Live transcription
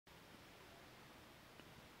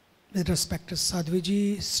with respect to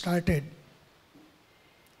Sadhviji started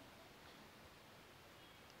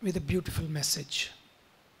with a beautiful message.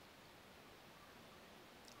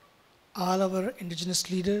 All our indigenous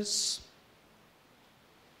leaders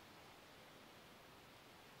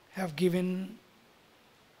have given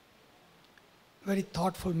very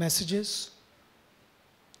thoughtful messages,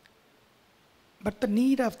 but the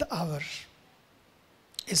need of the hour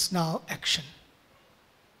is now action.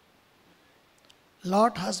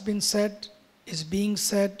 Lot has been said, is being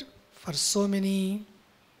said for so many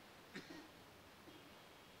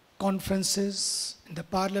conferences, in the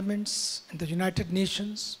parliaments, in the United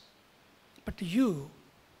Nations, but you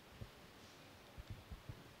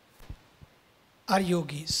are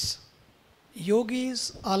yogis.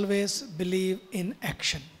 Yogis always believe in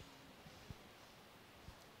action.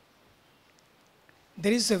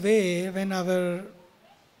 There is a way when our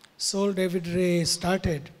Soul David Ray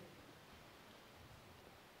started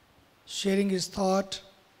sharing his thought,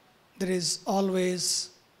 there is always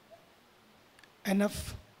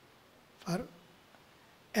enough for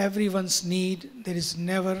everyone's need. There is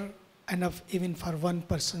never enough even for one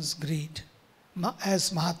person's greed.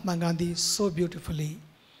 As Mahatma Gandhi so beautifully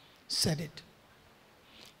said it.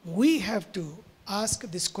 We have to ask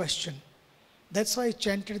this question. That's why I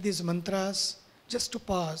chanted these mantras, just to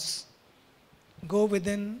pause, go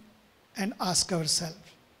within and ask ourselves.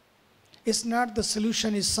 It's not the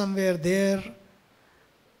solution is somewhere there,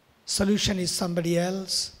 solution is somebody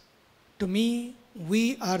else. To me,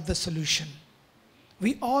 we are the solution.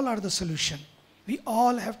 We all are the solution. We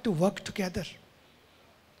all have to work together.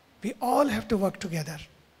 We all have to work together.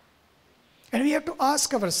 And we have to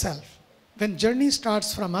ask ourselves, when journey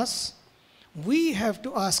starts from us, we have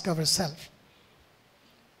to ask ourselves,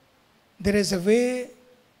 there is a way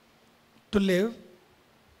to live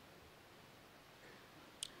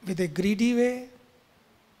with a greedy way,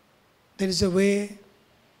 there is a way,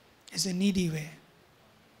 is a needy way.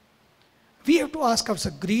 We have to ask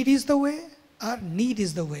ourselves, greed is the way or need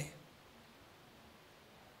is the way?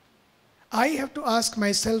 I have to ask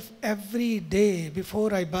myself every day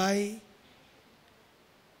before I buy,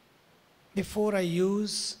 before I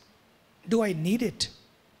use, do I need it?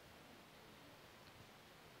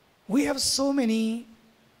 We have so many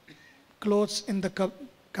clothes in the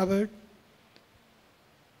cupboard.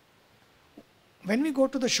 When we go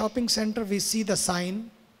to the shopping center, we see the sign,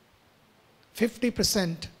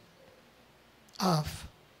 50% off,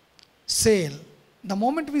 sale. The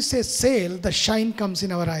moment we say sale, the shine comes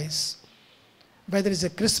in our eyes. Whether it's a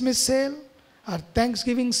Christmas sale, or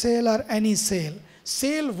Thanksgiving sale, or any sale.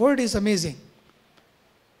 Sale word is amazing.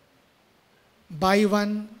 Buy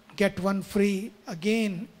one, get one free,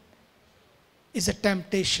 again, is a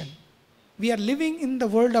temptation. We are living in the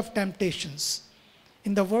world of temptations,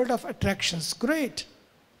 in the world of attractions. Great,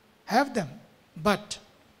 have them. But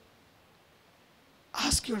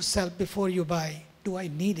ask yourself before you buy, do I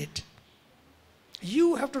need it?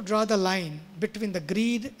 You have to draw the line between the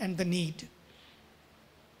greed and the need.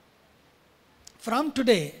 From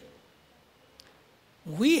today,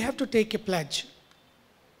 we have to take a pledge.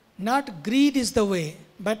 Not greed is the way,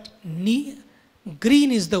 but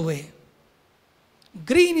green is the way.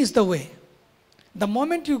 Green is the way. The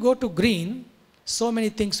moment you go to green, so many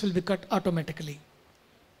things will be cut automatically.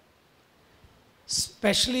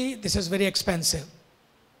 Especially, this is very expensive.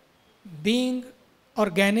 Being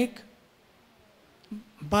organic,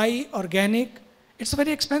 buy organic, it's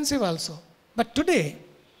very expensive also. But today,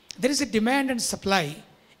 there is a demand and supply.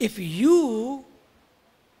 If you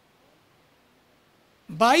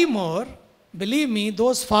buy more, believe me,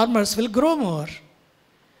 those farmers will grow more.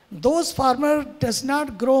 Those farmer does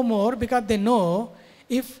not grow more because they know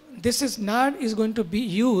if this is going to be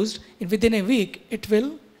used within a week, it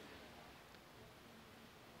will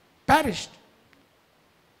perish.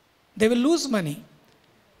 They will lose money.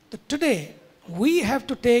 But today, we have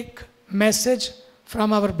to take message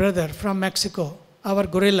from our brother from Mexico, our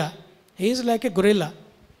gorilla. He is like a gorilla.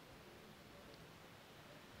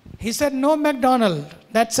 He said, no McDonald's.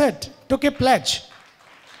 That's it. Took a pledge.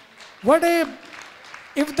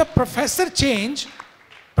 If the professor change,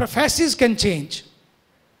 prophecies can change.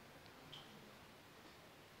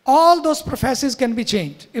 All those prophecies can be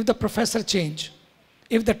changed if the professor change,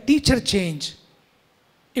 if the teacher change,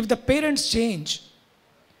 if the parents change.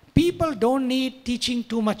 People don't need teaching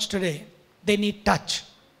too much today. They need touch.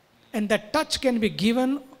 And that touch can be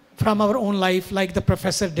given from our own life like the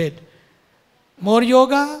professor did. More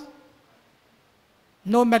yoga,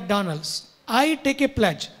 no McDonald's. I take a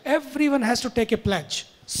pledge. Everyone has to take a pledge,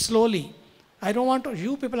 slowly. I don't want to,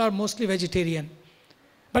 you people are mostly vegetarian.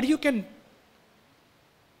 But you can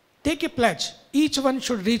take a pledge. Each one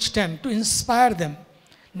should reach 10 to inspire them,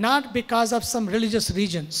 not because of some religious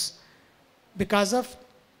regions, because of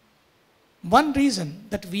one reason,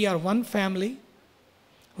 that we are one family,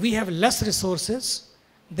 we have less resources.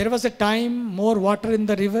 There was a time more water in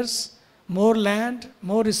the rivers, more land,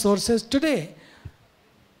 more resources. Today,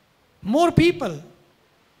 more people.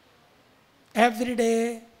 Every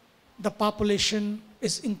day, the population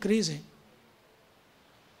is increasing.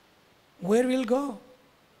 Where will go?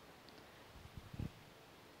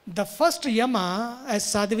 The first yama, as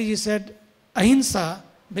Sadhviji said, ahimsa,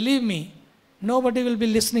 believe me, nobody will be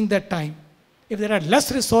listening that time. If there are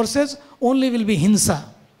less resources, only will be hinsa.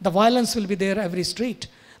 The violence will be there every street.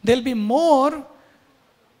 There will be more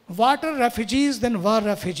water refugees than war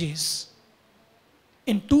refugees.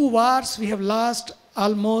 In 2 wars, we have lost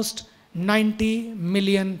almost 90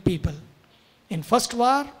 million people. In first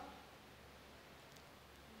war,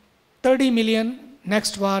 30 million,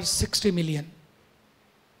 next war, 60 million.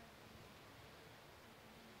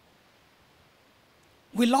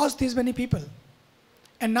 We lost these many people.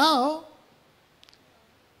 And now,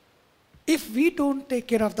 if we don't take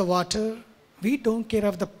care of the water, we don't care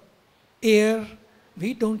of the air,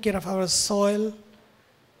 we don't care of our soil,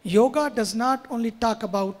 yoga does not only talk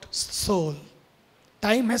about soul.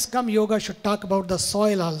 Time has come, yoga should talk about the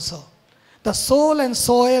soil also. The soul and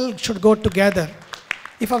soil should go together.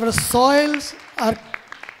 If our soils are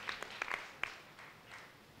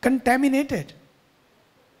contaminated,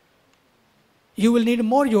 you will need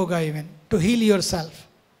more yoga even to heal yourself.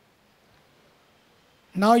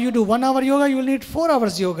 Now you do 1 hour yoga, you will need 4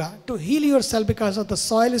 hours yoga to heal yourself, because of the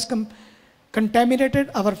soil is contaminated,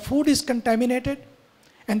 our food is contaminated,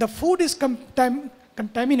 and the food is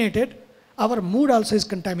contaminated, our mood also is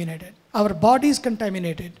contaminated, our body is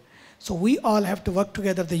contaminated. So we all have to work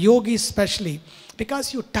together, the yogis especially,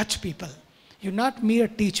 because you touch people. You not mere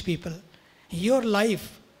teach people. Your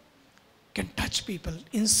life can touch people,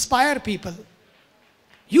 inspire people.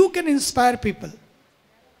 You can inspire people.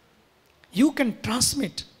 You can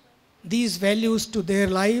transmit these values to their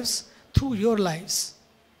lives through your lives.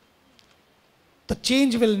 The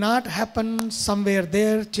change will not happen somewhere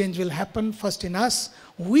there. Change will happen first in us.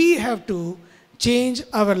 We have to change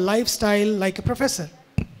our lifestyle like a professor.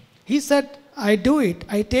 He said, I do it,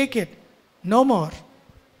 I take it, no more.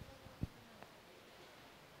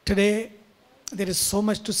 Today, there is so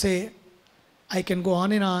much to say. I can go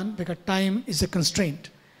on and on because time is a constraint.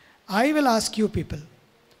 I will ask you people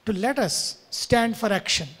to let us stand for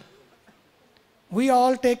action. We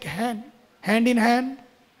all take hand in hand,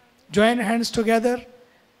 join hands together,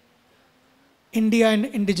 India and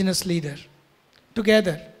indigenous leader,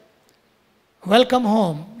 together. Welcome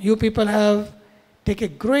home. You people have took a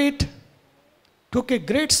great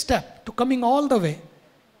step to coming all the way.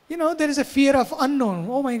 You know, there is a fear of unknown.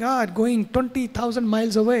 Oh my God, going 20,000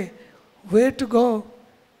 miles away. Where to go?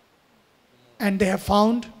 And they have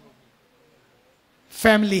found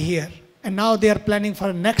family here. And now they are planning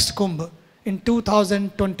for next Kumbh in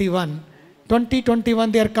 2021.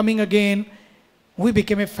 2021 they are coming again. We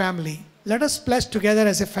became a family. Let us pledge together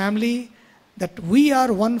as a family that we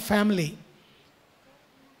are one family.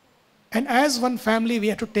 And as one family, we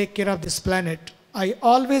have to take care of this planet. I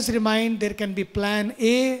always remind there can be plan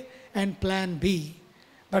A and plan B.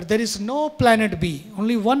 But there is no planet B.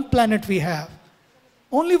 Only one planet we have.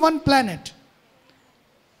 Only one planet.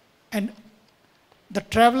 And the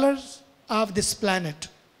travelers of this planet,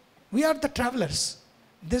 we are the travelers.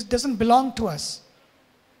 This doesn't belong to us.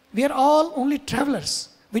 We are all only travelers.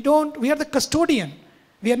 We are the custodian.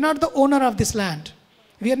 We are not the owner of this land.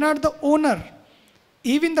 We are not the owner.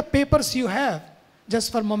 Even the papers you have,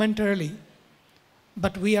 just for momentarily.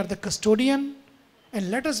 But we are the custodian, and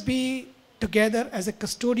let us be together as a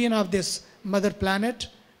custodian of this mother planet.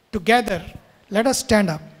 Together, let us stand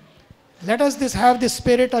up. Let us have the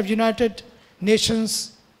spirit of United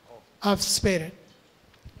Nations of Spirit.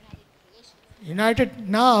 United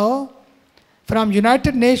now, from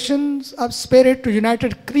United Nations of Spirit to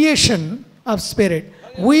United Creation of Spirit,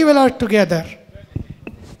 we will are together.